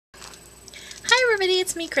Hi everybody,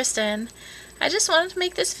 it's me, Kristen. I just wanted to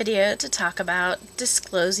make this video to talk about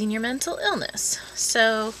disclosing your mental illness.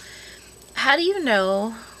 So, how do you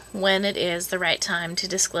know when it is the right time to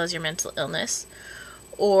disclose your mental illness?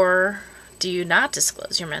 Or do you not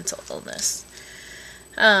disclose your mental illness?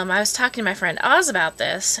 I was talking to my friend Oz about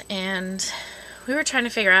this, and we were trying to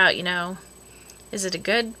figure out, is it a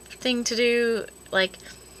good thing to do?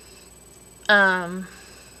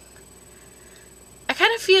 I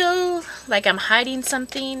kind of feel like I'm hiding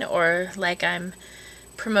something, or like I'm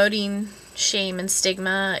promoting shame and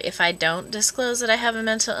stigma if I don't disclose that I have a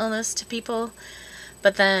mental illness to people.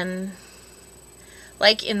 But then,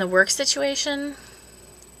 like in the work situation,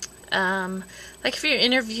 like if you're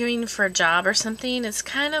interviewing for a job or something, it's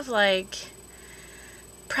kind of like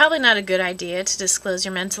probably not a good idea to disclose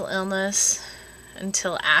your mental illness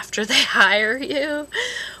until after they hire you,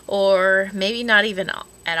 or maybe not even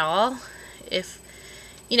at all if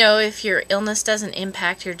your illness doesn't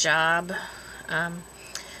impact your job. Well,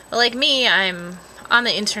 like me, I'm on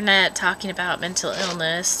the internet talking about mental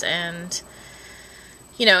illness, and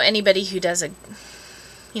anybody who does a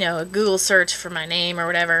Google search for my name or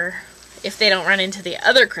whatever, if they don't run into the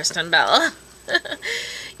other Kristen Bell,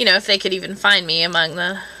 if they could even find me among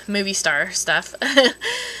the movie star stuff,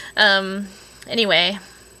 anyway,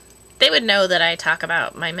 they would know that I talk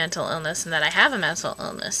about my mental illness and that I have a mental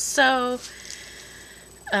illness. So,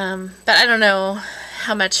 but I don't know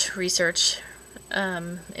how much research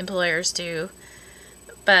employers do.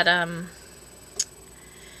 But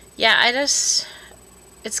yeah,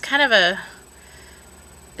 it's kind of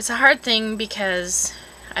it's a hard thing because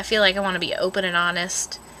I feel like I want to be open and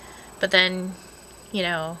honest, but then,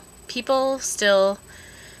 people still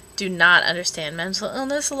do not understand mental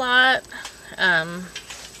illness a lot.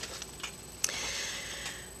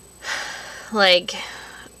 Like,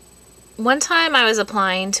 one time I was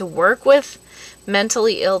applying to work with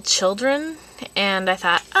mentally ill children, and I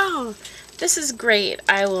thought, oh, this is great.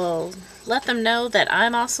 I will let them know that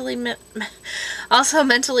I'm also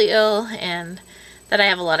mentally ill and that I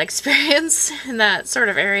have a lot of experience in that sort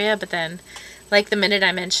of area. But then, like, the minute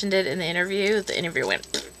I mentioned it in the interview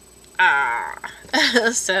went, ah.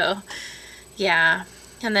 So, yeah.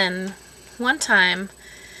 And then one time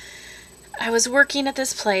I was working at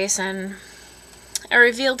this place, and I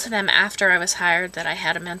revealed to them after I was hired that I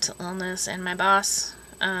had a mental illness, and my boss,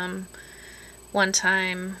 one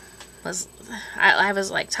time I was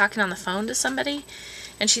like talking on the phone to somebody,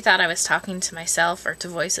 and she thought I was talking to myself or to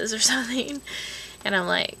voices or something, and I'm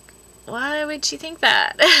like, why would she think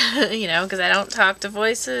that? Because I don't talk to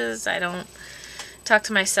voices, I don't talk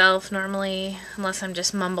to myself normally, unless I'm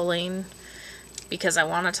just mumbling because I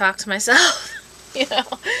want to talk to myself.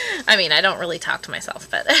 I mean, I don't really talk to myself,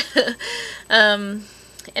 but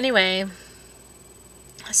anyway,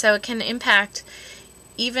 so it can impact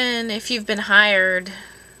even if you've been hired,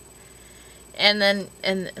 and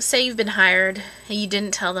say you've been hired and you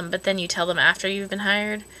didn't tell them, but then you tell them after you've been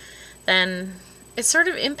hired, then it sort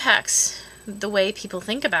of impacts the way people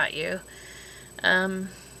think about you,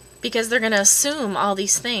 because they're going to assume all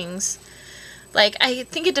these things. Like, I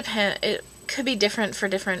think it could be different for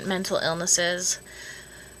different mental illnesses.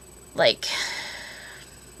 Like,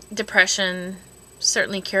 depression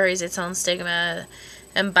certainly carries its own stigma,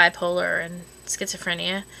 and bipolar and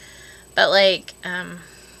schizophrenia. But, like, I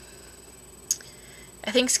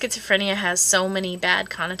think schizophrenia has so many bad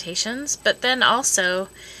connotations. But then also,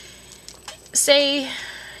 say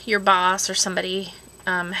your boss or somebody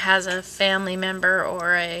has a family member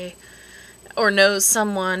or knows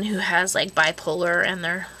someone who has, like, bipolar, and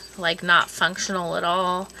they're, like, not functional at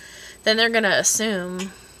all, then they're going to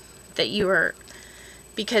assume that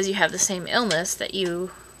because you have the same illness, that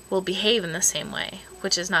you will behave in the same way,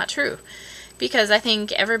 which is not true. Because I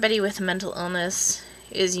think everybody with a mental illness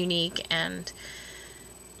is unique and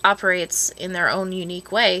operates in their own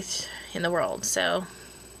unique way in the world. So,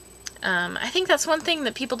 I think that's one thing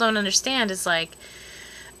that people don't understand is, like,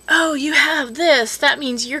 oh, you have this, that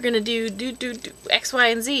means you're going to do X, Y,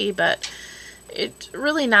 and Z, but it's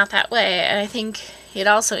really not that way. And I think it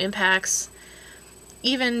also impacts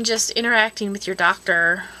even just interacting with your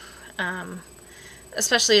doctor,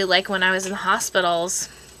 especially like when I was in the hospitals.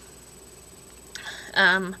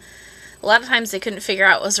 A lot of times they couldn't figure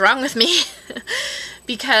out what was wrong with me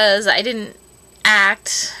because I didn't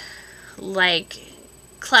act like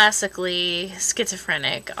classically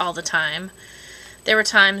schizophrenic all the time. There were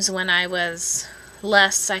times when I was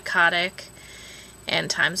less psychotic and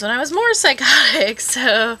times when I was more psychotic.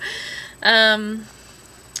 So,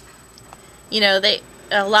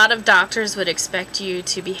 a lot of doctors would expect you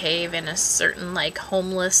to behave in a certain, like,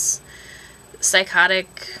 homeless,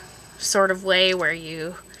 psychotic sort of way where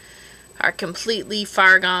you are completely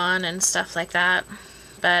far gone and stuff like that.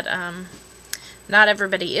 But not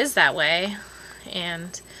everybody is that way.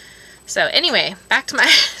 And so anyway, back to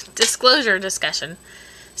my disclosure discussion.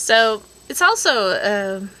 So it's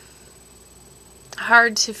also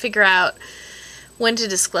hard to figure out when to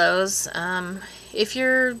disclose. If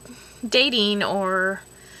you're dating or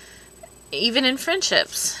even in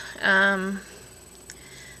friendships.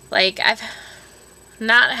 Like, I've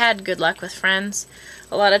not had good luck with friends.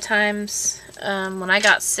 A lot of times, when I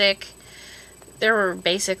got sick, there were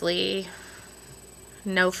basically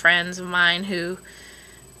no friends of mine who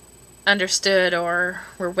understood or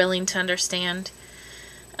were willing to understand.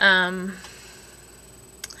 You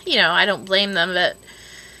know, I don't blame them, but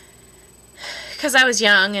because I was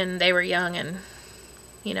young and they were young, and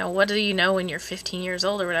you know, what do you know when you're 15 years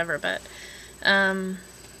old or whatever, but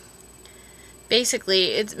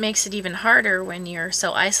basically it makes it even harder when you're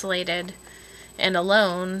so isolated and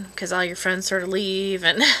alone because all your friends sort of leave,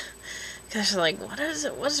 and because they're like, what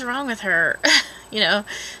is wrong with her? You know,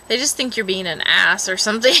 they just think you're being an ass or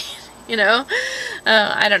something. You know,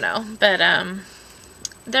 I don't know, but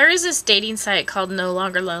there is this dating site called No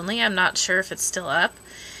Longer Lonely. I'm not sure if it's still up.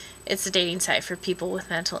 It's a dating site for people with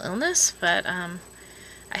mental illness, but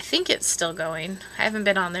I think it's still going. I haven't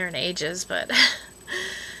been on there in ages, but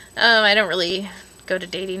I don't really go to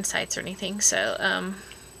dating sites or anything, so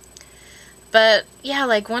but yeah,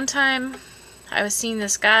 like one time I was seeing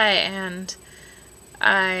this guy and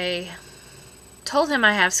I told him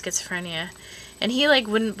I have schizophrenia, and he like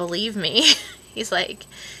wouldn't believe me. He's like,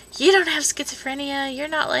 you don't have schizophrenia, you're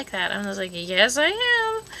not like that. And I was like, yes I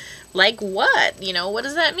am. Like what? You know, what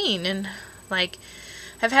does that mean? And like,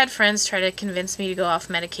 I've had friends try to convince me to go off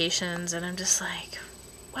medications, and I'm just like,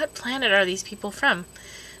 what planet are these people from?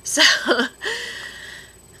 So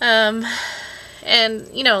and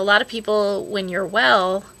you know, a lot of people, when you're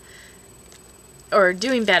well or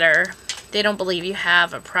doing better, they don't believe you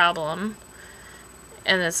have a problem.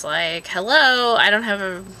 And it's like, hello, I don't have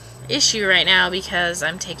a issue right now because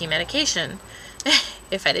I'm taking medication.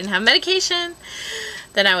 If I didn't have medication,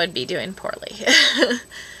 then I would be doing poorly.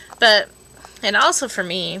 But, and also for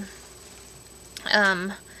me,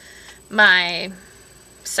 my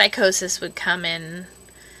psychosis would come in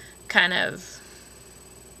kind of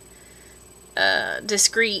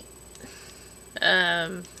discrete, what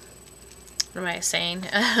am I saying?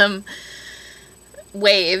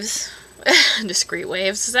 Waves. Discrete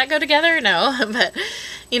waves. Does that go together? No. But,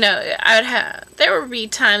 you know, there would be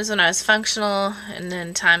times when I was functional, and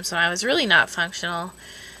then times when I was really not functional.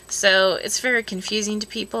 So it's very confusing to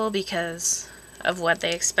people because of what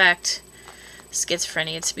they expect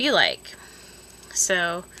schizophrenia to be like.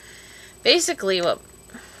 So basically what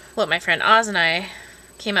my friend Oz and I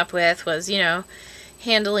came up with was, you know,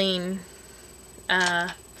 handling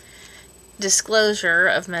disclosure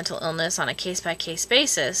of mental illness on a case-by-case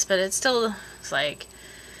basis, but it's like,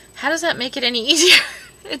 how does that make it any easier?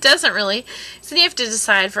 It doesn't really. So you have to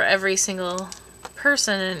decide for every single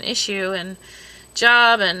person and issue and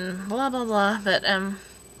job and blah blah blah. But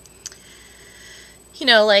you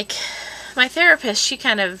know, like my therapist, she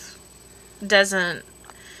kind of doesn't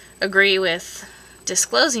agree with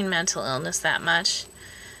disclosing mental illness that much.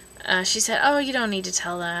 She said, oh, you don't need to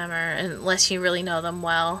tell them, or unless you really know them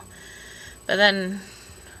well. But then,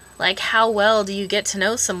 like, how well do you get to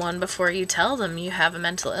know someone before you tell them you have a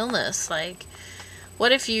mental illness? Like,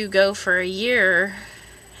 what if you go for a year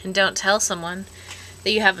and don't tell someone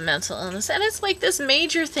that you have a mental illness, and it's like this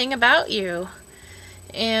major thing about you?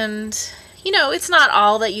 And, you know, it's not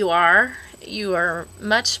all that you are. You are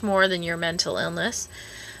much more than your mental illness.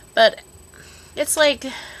 But it's like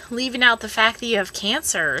leaving out the fact that you have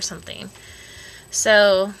cancer or something.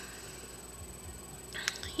 So,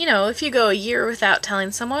 you know, if you go a year without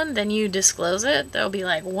telling someone, then you disclose it, they'll be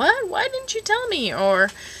like, what? Why didn't you tell me? Or,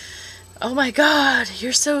 oh my God,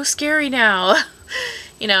 you're so scary now.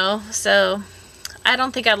 You know, so I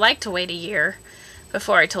don't think I'd like to wait a year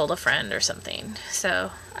before I told a friend or something.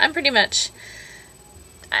 So I pretty much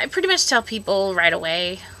tell people right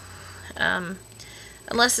away,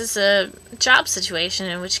 unless it's a job situation,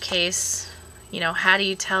 in which case, you know, how do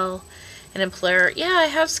you tell an employer, yeah, I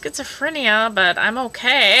have schizophrenia, but I'm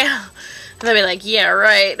okay? And they'll be like, yeah,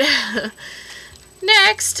 right.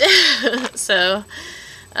 Next. So,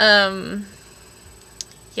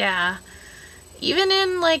 yeah. Even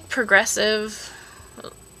in, like, progressive,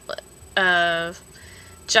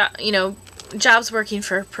 you know, jobs working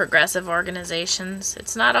for progressive organizations,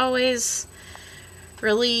 it's not always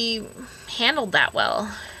really handled that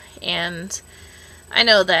well. And I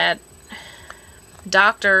know that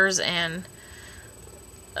doctors and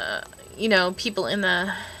you know, people in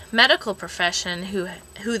the medical profession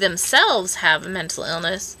who themselves have a mental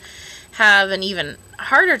illness have an even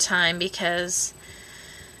harder time, because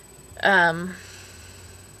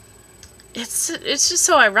it's just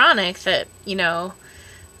so ironic that, you know,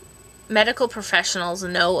 medical professionals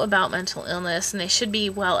know about mental illness and they should be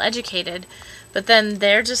well educated, but then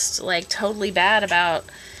they're just like totally bad about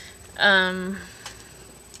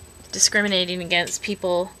discriminating against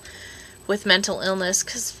people with mental illness,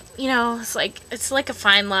 because, you know, it's like a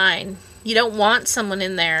fine line. You don't want someone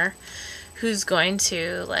in there who's going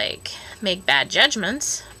to like make bad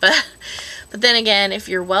judgments, but then again, if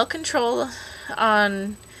you're well controlled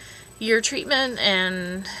on your treatment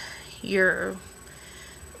and you're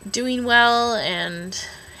doing well and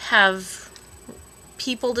have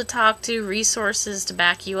people to talk to, resources to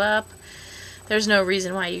back you up, there's no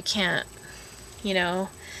reason why you can't, you know,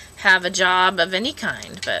 have a job of any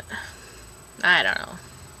kind. But I don't know.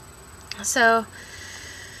 So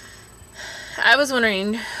I was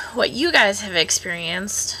wondering what you guys have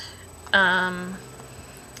experienced.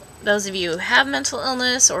 Those of you who have mental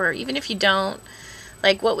illness, or even if you don't,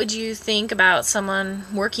 like, what would you think about someone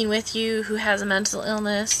working with you who has a mental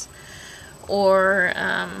illness? Or,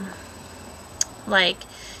 like,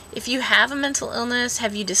 if you have a mental illness,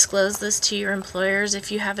 have you disclosed this to your employers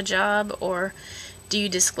if you have a job? Or do you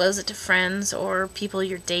disclose it to friends or people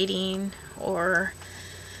you're dating, or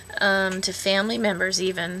to family members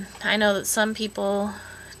even? I know that some people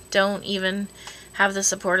don't even have the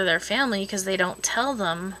support of their family because they don't tell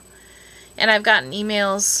them. And I've gotten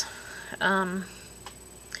emails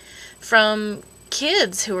from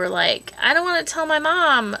kids who are like, I don't want to tell my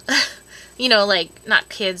mom. You know, like, not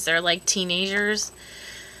kids, they're like teenagers.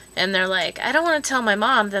 And they're like, I don't want to tell my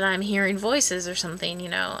mom that I'm hearing voices or something, you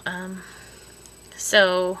know.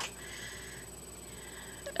 So,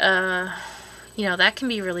 you know, that can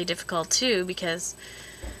be really difficult too, because,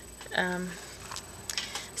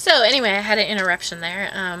 so anyway, I had an interruption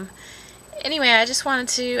there. Anyway, I just wanted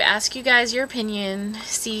to ask you guys your opinion,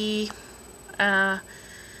 see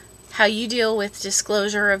how you deal with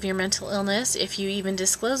disclosure of your mental illness, if you even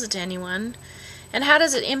disclose it to anyone, and how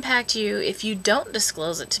does it impact you if you don't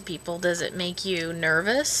disclose it to people? Does it make you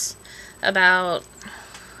nervous about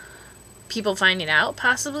people finding out,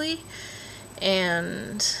 possibly?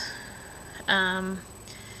 And,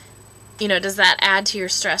 you know, does that add to your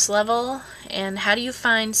stress level? And how do you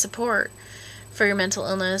find support for your mental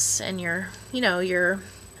illness and your, you know, your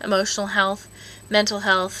emotional health, mental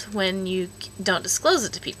health, when you don't disclose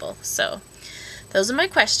it to people? So those are my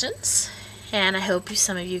questions, and I hope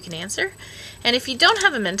some of you can answer. And if you don't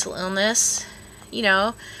have a mental illness, you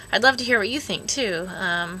know, I'd love to hear what you think too.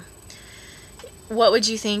 What would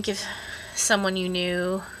you think if someone you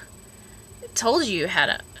knew told you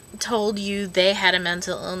they had a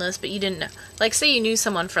mental illness, but you didn't know? Like, say you knew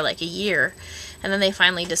someone for like a year, and then they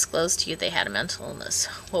finally disclosed to you they had a mental illness.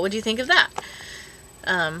 What would you think of that?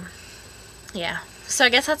 Yeah. So I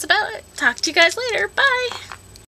guess that's about it. Talk to you guys later. Bye!